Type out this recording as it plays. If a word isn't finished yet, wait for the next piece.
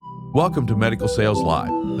Welcome to Medical Sales Live,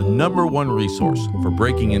 the number one resource for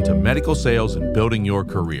breaking into medical sales and building your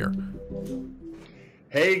career.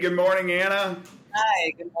 Hey, good morning, Anna.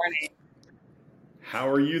 Hi, good morning. How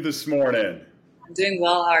are you this morning? I'm doing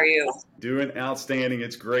well. How are you? Doing outstanding.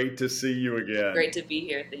 It's great to see you again. Great to be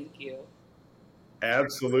here. Thank you.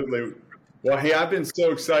 Absolutely. Well, hey, I've been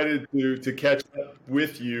so excited to catch up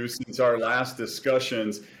with you since our last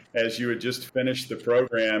discussions as you had just finished the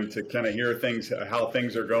program to kind of hear how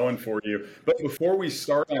things are going for you. But before we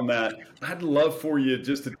start on that, I'd love for you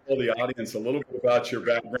just to tell the audience a little bit about your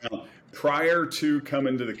background prior to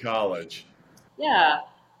coming to the college. Yeah.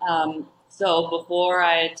 So before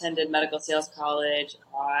I attended medical sales college,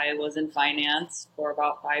 I was in finance for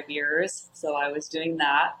about 5 years. So I was doing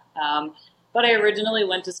that. But I originally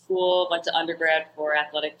went to undergrad for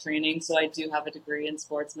athletic training. So I do have a degree in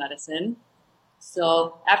sports medicine.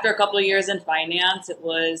 So after a couple of years in finance, it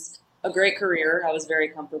was a great career. I was very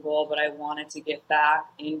comfortable, but I wanted to get back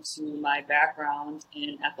into my background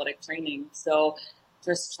in athletic training. So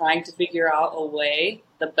just trying to figure out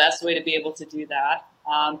the best way to be able to do that,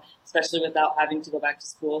 especially without having to go back to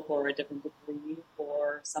school for a different degree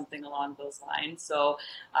or something along those lines. So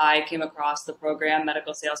I came across the program,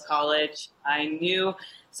 Medical Sales College. I knew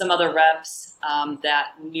some other reps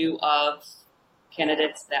that knew of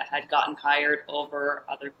candidates that had gotten hired over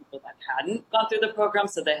other people that hadn't gone through the program,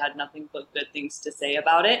 so they had nothing but good things to say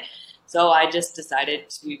about it. So I just decided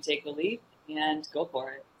to take the leap and go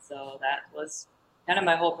for it. So that was kind of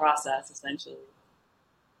my whole process, essentially.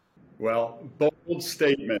 Well, bold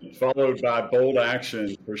statement followed by bold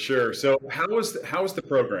action for sure. So how was the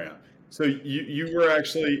program? So you were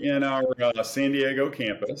actually in our San Diego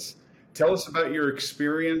campus. Tell us about your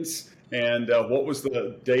experience and what was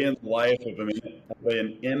the day in the life of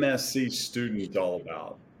an MSc student all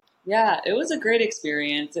about? Yeah, it was a great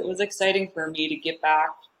experience. It was exciting for me to get back,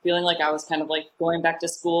 feeling like I was kind of like going back to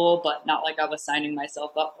school, but not like I was signing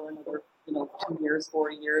myself up for another, 2 years,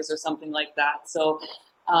 4 years or something like that. So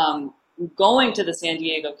going to the San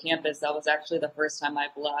Diego campus, that was actually the first time I've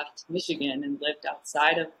left Michigan and lived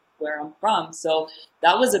outside of where I'm from. So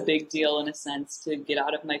that was a big deal in a sense to get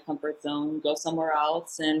out of my comfort zone, go somewhere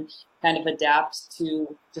else and kind of adapt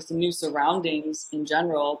to just new surroundings in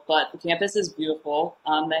general. But the campus is beautiful.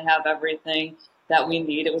 They have everything that we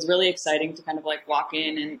need. It was really exciting to kind of like walk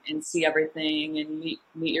in and see everything and meet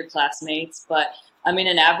your classmates. But I mean,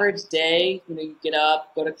 an average day, you get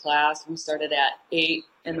up, go to class. We started at 8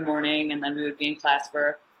 in the morning and then we would be in class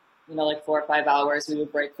for, like 4 or 5 hours. We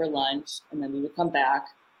would break for lunch and then we would come back,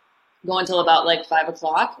 go until about like 5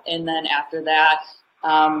 o'clock. And then after that,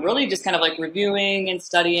 really just kind of like reviewing and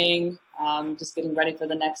studying, just getting ready for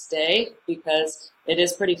the next day because it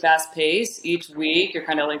is pretty fast paced. Each week, you're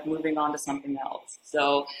kind of like moving on to something else.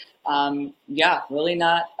 So really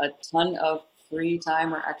not a ton of free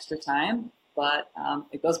time or extra time, but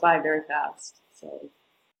it goes by very fast.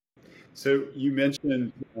 So you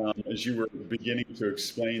mentioned as you were beginning to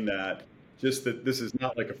explain that, just that this is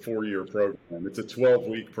not like a 4-year program. It's a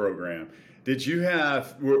 12-week program. Did you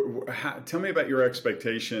tell me about your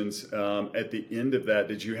expectations at the end of that?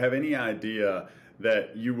 Did you have any idea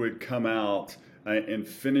that you would come out and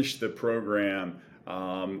finish the program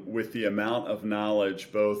with the amount of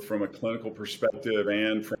knowledge, both from a clinical perspective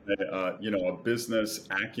and from a business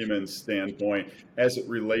acumen standpoint, as it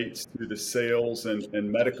relates to the sales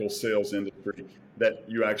and medical sales industry that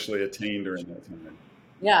you actually attained during that time?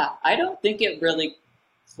 Yeah, I don't think it really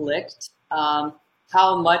clicked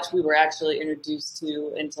how much we were actually introduced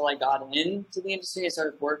to until I got into the industry and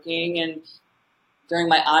started working. And during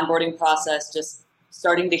my onboarding process, just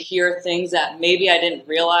starting to hear things that maybe I didn't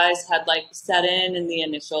realize had like set in the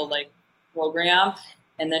initial like program.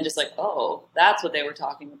 And then just like, oh, that's what they were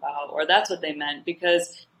talking about, or that's what they meant,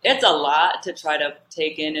 because it's a lot to try to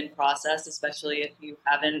take in and process, especially if you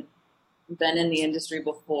haven't been in the industry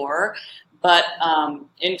before. But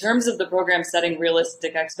in terms of the program setting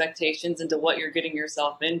realistic expectations into what you're getting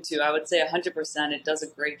yourself into, I would say 100% it does a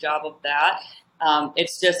great job of that.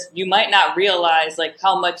 It's just you might not realize like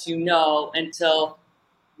how much you know until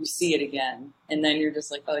you see it again. And then you're just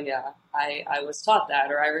like, oh yeah, I was taught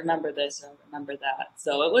that, or I remember this, or I remember that.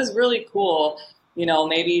 So it was really cool.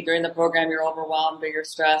 Maybe during the program you're overwhelmed or you're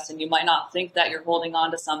stressed and you might not think that you're holding on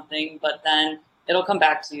to something, but then it'll come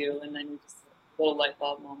back to you and then you just a little light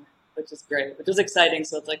bulb moment, which is great, which is exciting.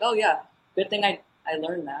 So it's like, oh yeah, good thing I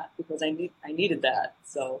learned that because I needed that.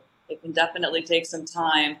 So it can definitely take some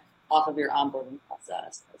time off of your onboarding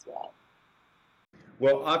process as well.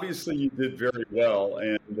 Well, obviously you did very well.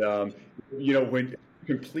 And, when you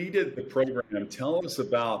completed the program, tell us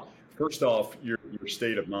about, first off, your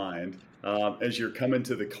state of mind as you're coming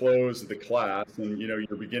to the close of the class, and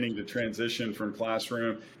you're beginning to transition from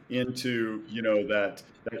classroom into that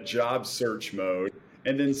job search mode.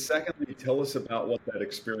 And then secondly, tell us about what that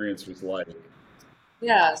experience was like.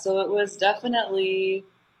 Yeah, so it was definitely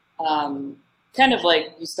kind of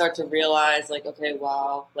like you start to realize, like, okay,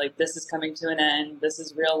 wow, like this is coming to an end. This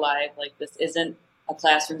is real life. Like, this isn't a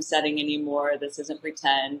classroom setting anymore. This isn't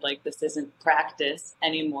pretend. Like, this isn't practice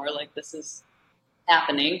anymore. Like, this is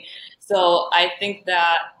happening. So I think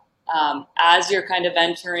that as you're kind of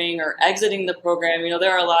entering or exiting the program,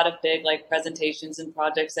 there are a lot of big like presentations and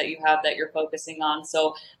projects that you have that you're focusing on.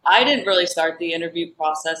 So I didn't really start the interview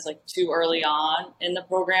process like too early on in the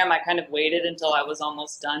program. I kind of waited until I was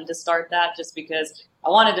almost done to start that, just because I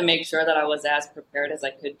wanted to make sure that I was as prepared as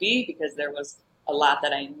I could be, because there was a lot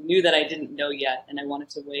that I knew that I didn't know yet, and I wanted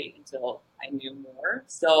to wait until I knew more.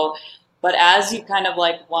 So, but as you kind of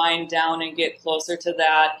like wind down and get closer to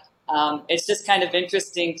that, it's just kind of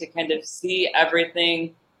interesting to kind of see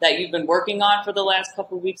everything that you've been working on for the last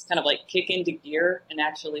couple of weeks kind of like kick into gear and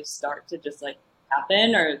actually start to just like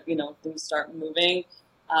happen, or things start moving,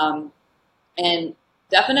 and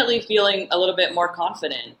definitely feeling a little bit more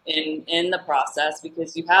confident in the process,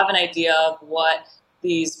 because you have an idea of what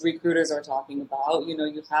these recruiters are talking about.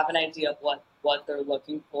 You have an idea of what they're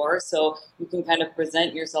looking for, so you can kind of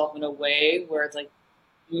present yourself in a way where it's like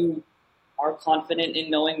you are confident in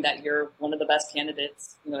knowing that you're one of the best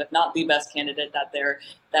candidates, if not the best candidate that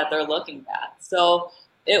they're looking at. So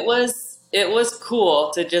it was cool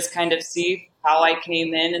to just kind of see how I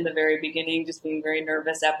came in the very beginning, just being very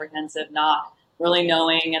nervous, apprehensive, not really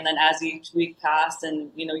knowing. And then as each week passed and,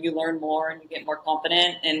 you learn more and you get more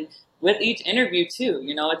confident. And with each interview too,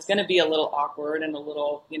 it's going to be a little awkward and a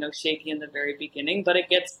little, shaky in the very beginning, but it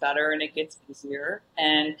gets better and it gets easier.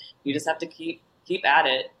 And you just have to keep at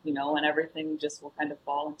it, and everything just will kind of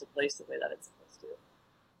fall into place the way that it's supposed to.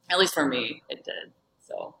 At least for me, it did.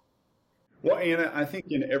 So. Well, Anna, I think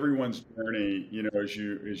in everyone's journey, as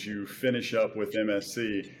you finish up with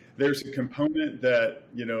MSc, there's a component that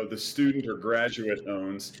the student or graduate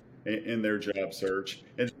owns in their job search,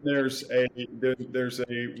 and there's a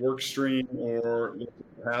work stream or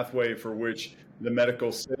pathway for which the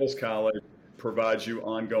Medical Sales College provides you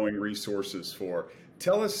ongoing resources for.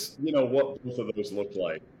 Tell us, what both of those look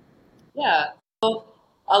like. Yeah. So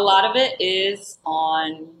a lot of it is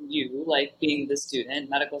on you, like being the student.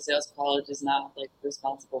 Medical Sales College is not like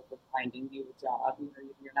responsible for finding you a job.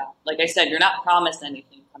 You're not, like I said, you're not promised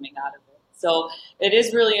anything coming out of it. So it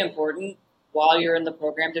is really important while you're in the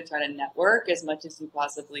program to try to network as much as you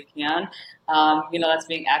possibly can. That's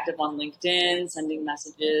being active on LinkedIn, sending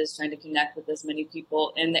messages, trying to connect with as many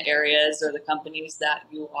people in the areas or the companies that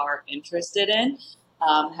you are interested in.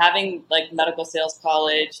 Having like Medical Sales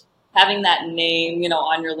College, having that name,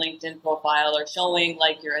 on your LinkedIn profile or showing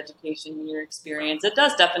like your education and your experience, it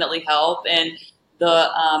does definitely help. And the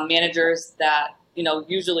managers that,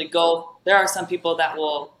 usually go, there are some people that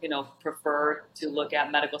will, prefer to look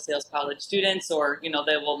at Medical Sales College students, or,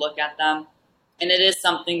 they will look at them. And it is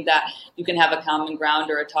something that you can have a common ground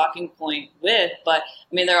or a talking point with. But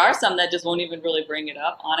I mean, there are some that just won't even really bring it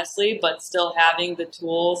up, honestly, but still having the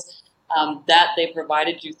tools that they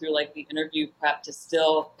provided you through like the interview prep to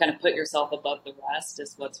still kind of put yourself above the rest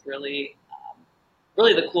is what's really,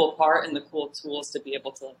 really the cool part, and the cool tools to be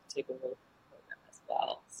able to like, take away from the program as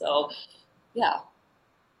well. So, yeah.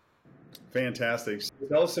 Fantastic. So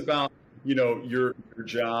tell us about, your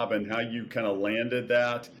job and how you kind of landed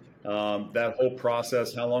that whole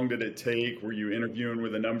process. How long did it take? Were you interviewing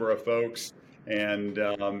with a number of folks? And,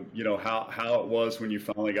 how it was when you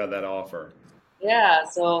finally got that offer? Yeah.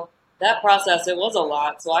 So that process, it was a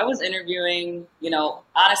lot. So I was interviewing,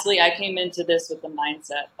 honestly, I came into this with the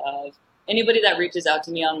mindset of anybody that reaches out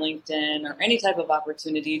to me on LinkedIn or any type of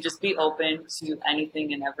opportunity, just be open to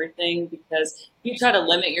anything and everything, because if you try to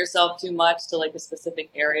limit yourself too much to like a specific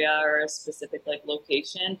area or a specific like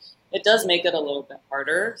location, it does make it a little bit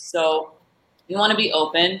harder. So you want to be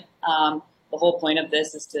open. The whole point of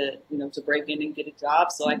this is to, to break in and get a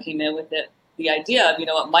job. So I came in with the idea of,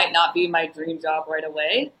 it might not be my dream job right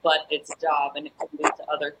away, but it's a job and it can lead to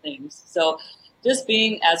other things. So just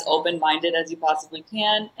being as open-minded as you possibly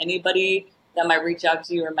can. Anybody that might reach out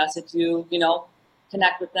to you or message you,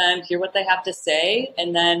 connect with them, hear what they have to say.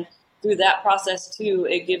 And then through that process too,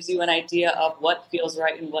 it gives you an idea of what feels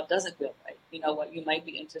right and what doesn't feel right, what you might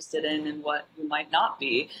be interested in and what you might not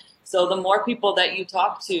be. So the more people that you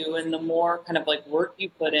talk to and the more kind of like work you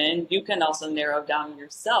put in, you can also narrow down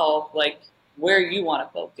yourself, like where you want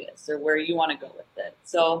to focus or where you want to go with it.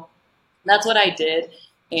 So that's what I did.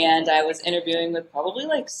 And I was interviewing with probably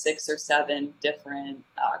like 6 or 7 different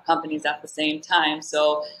companies at the same time.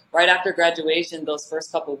 So right after graduation, those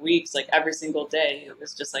first couple of weeks, like every single day, it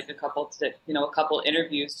was just like a couple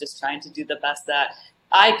interviews, just trying to do the best that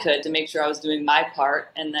I could to make sure I was doing my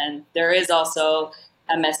part. And then there is also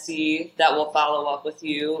MSC that will follow up with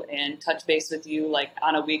you and touch base with you like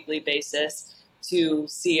on a weekly basis to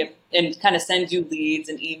see if and kind of send you leads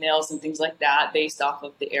and emails and things like that based off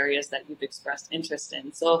of the areas that you've expressed interest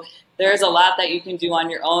in. So there's a lot that you can do on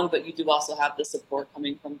your own, but you do also have the support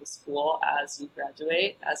coming from the school as you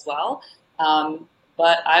graduate as well.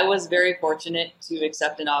 But I was very fortunate to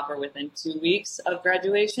accept an offer within 2 weeks of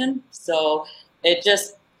graduation. So it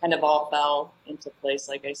just kind of all fell into place,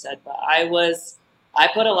 like I said. But I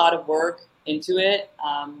put a lot of work into it.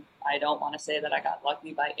 I don't want to say that I got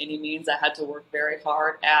lucky by any means. I had to work very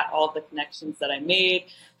hard at all the connections that I made,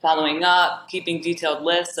 following up, keeping detailed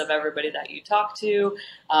lists of everybody that you talk to.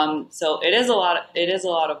 So it is a lot. It is a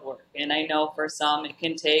lot of work, and I know for some it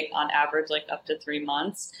can take, on average, like up to 3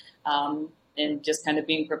 months, and just kind of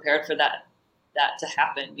being prepared for that to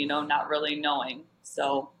happen. Not really knowing.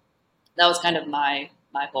 So that was kind of my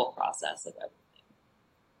whole process of everything.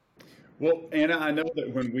 Well, Anna, I know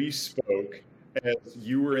that when we spoke, as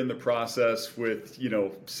you were in the process with,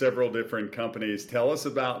 several different companies, tell us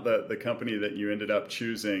about the company that you ended up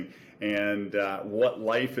choosing and what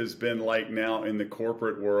life has been like now in the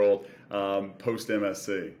corporate world post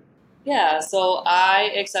MSC. Yeah, so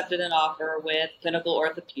I accepted an offer with Pinnacle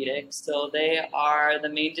Orthopedics. So they are the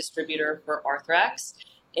main distributor for Arthrex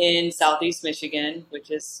in Southeast Michigan, which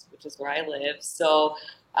is where I live. So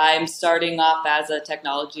I'm starting off as a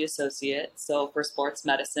technology associate, so for sports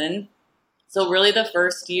medicine. So really, the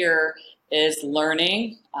first year is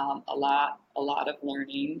learning, a lot of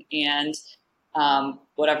learning, and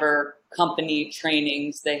whatever company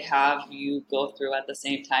trainings they have you go through at the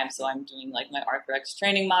same time. So I'm doing like my Arthrex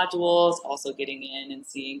training modules, also getting in and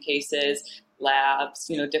seeing cases,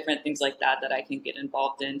 labs, different things like that I can get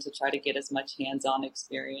involved in to try to get as much hands-on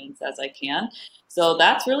experience as I can. So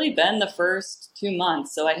that's really been the first 2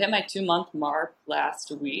 months. So I hit my 2 month mark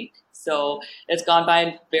last week. So it's gone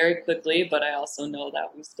by very quickly, but I also know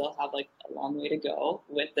that we still have like a long way to go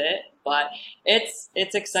with it. But it's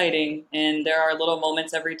exciting, and there are little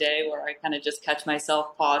moments every day where I kind of just catch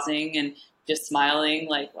myself pausing and just smiling,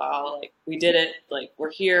 like, wow, like we did it, like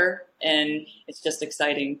we're here, and it's just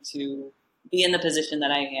exciting to be in the position that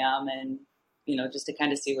I am, and just to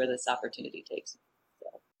kind of see where this opportunity takes me.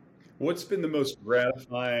 So. What's been the most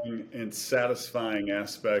gratifying and satisfying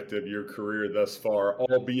aspect of your career thus far,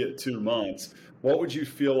 albeit 2 months? What would you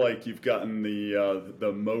feel like you've gotten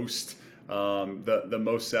the most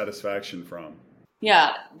satisfaction from?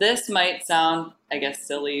 Yeah, this might sound, I guess,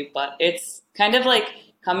 silly, but it's kind of like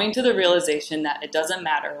coming to the realization that it doesn't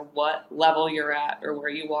matter what level you're at or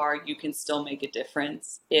where you are, you can still make a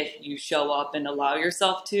difference if you show up and allow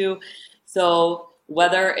yourself to. So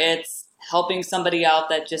whether it's helping somebody out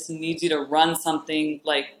that just needs you to run something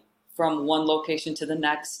like from one location to the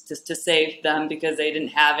next just to save them because they didn't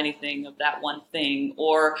have anything of that one thing,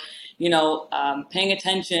 or paying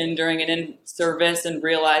attention during an in service and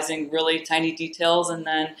realizing really tiny details, and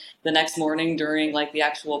then the next morning during like the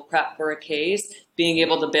actual prep for a case, being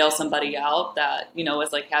able to bail somebody out that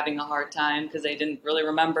is like having a hard time because they didn't really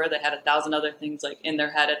remember, they had 1,000 other things like in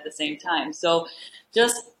their head at the same time. So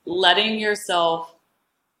just letting yourself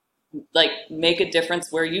like make a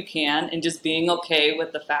difference where you can, and just being okay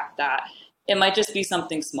with the fact that it might just be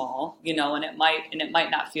something small, and it might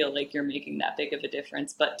not feel like you're making that big of a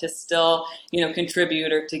difference, but to still,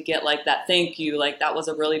 contribute, or to get like that thank you, like that was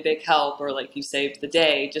a really big help, or like you saved the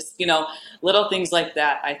day, just, little things like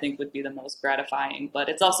that I think would be the most gratifying. But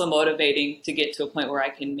it's also motivating to get to a point where I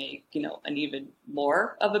can make, an even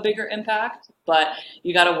more of a bigger impact. But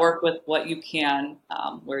you got to work with what you can,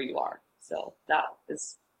 where you are. So that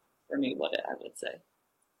is for me what I would say.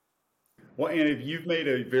 Well, and you've made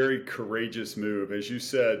a very courageous move, as you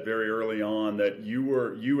said very early on, that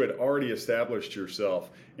you had already established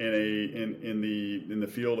yourself in the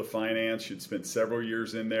field of finance. You'd spent several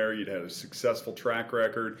years in there. You'd had a successful track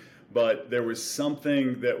record, but there was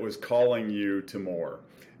something that was calling you to more,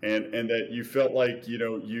 and that you felt like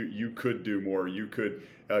you could do more. You could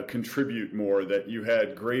contribute more. That you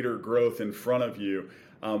had greater growth in front of you.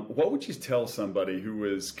 What would you tell somebody who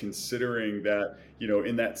was considering that,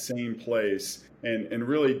 in that same place, and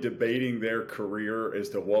really debating their career as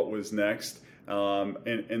to what was next,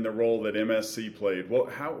 and the role that MSC played?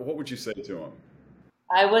 What would you say to them?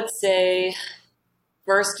 I would say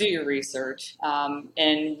First, do your research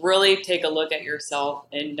and really take a look at yourself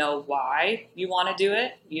and know why you want to do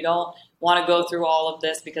it. You don't want to go through all of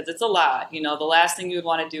this because it's a lot. The last thing you would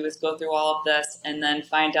want to do is go through all of this and then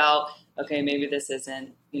find out, okay, maybe this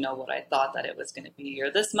isn't, what I thought that it was going to be, or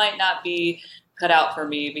this might not be cut out for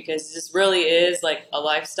me, because this really is like a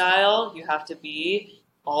lifestyle. You have to be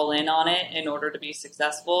all in on it in order to be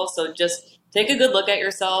successful. So just take a good look at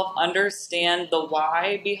yourself, understand the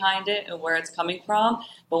why behind it and where it's coming from.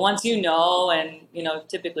 But once you know, and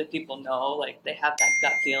typically people know, like they have that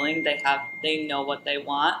gut feeling, they know what they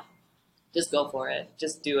want, just go for it.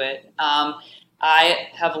 Just do it. I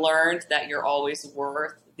have learned that you're always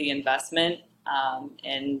worth the investment,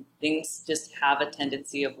 and things just have a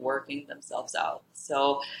tendency of working themselves out.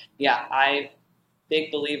 So yeah,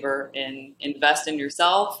 big believer in invest in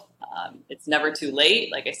yourself. It's never too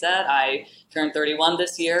late. Like I said, I turned 31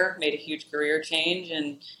 this year, made a huge career change,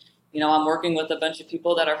 and I'm working with a bunch of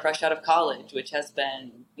people that are fresh out of college, which has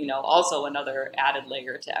been also another added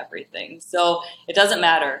layer to everything. So it doesn't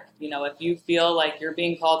matter, if you feel like you're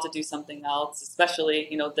being called to do something else, especially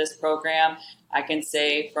this program. I can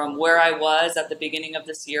say from where I was at the beginning of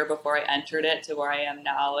this year before I entered it to where I am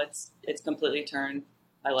now, it's completely turned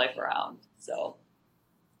my life around. So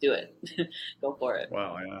do it. Go for it.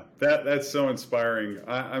 Wow, yeah, that's so inspiring.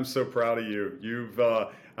 I'm so proud of you. You've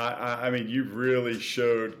you've really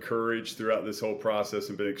showed courage throughout this whole process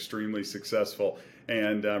and been extremely successful.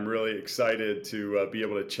 And I'm really excited to be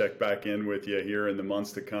able to check back in with you here in the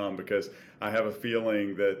months to come, because I have a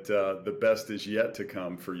feeling that the best is yet to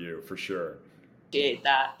come for you, for sure. Appreciate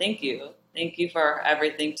that. Thank you. Thank you for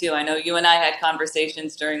everything too. I know you and I had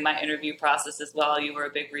conversations during my interview process as well. You were a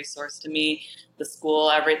big resource to me, the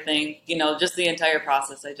school, everything, just the entire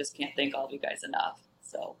process. I just can't thank all of you guys enough.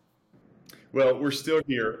 So. Well, we're still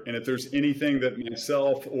here, and if there's anything that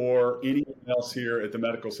myself or anyone else here at the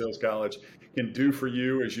Medical Sales College can do for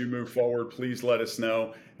you as you move forward, please let us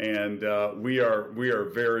know. And we are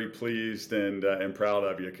very pleased and proud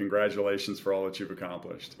of you. Congratulations for all that you've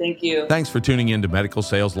accomplished. Thank you. Thanks for tuning in to Medical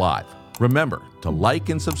Sales Live. Remember to like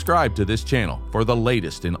and subscribe to this channel for the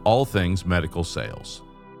latest in all things medical sales.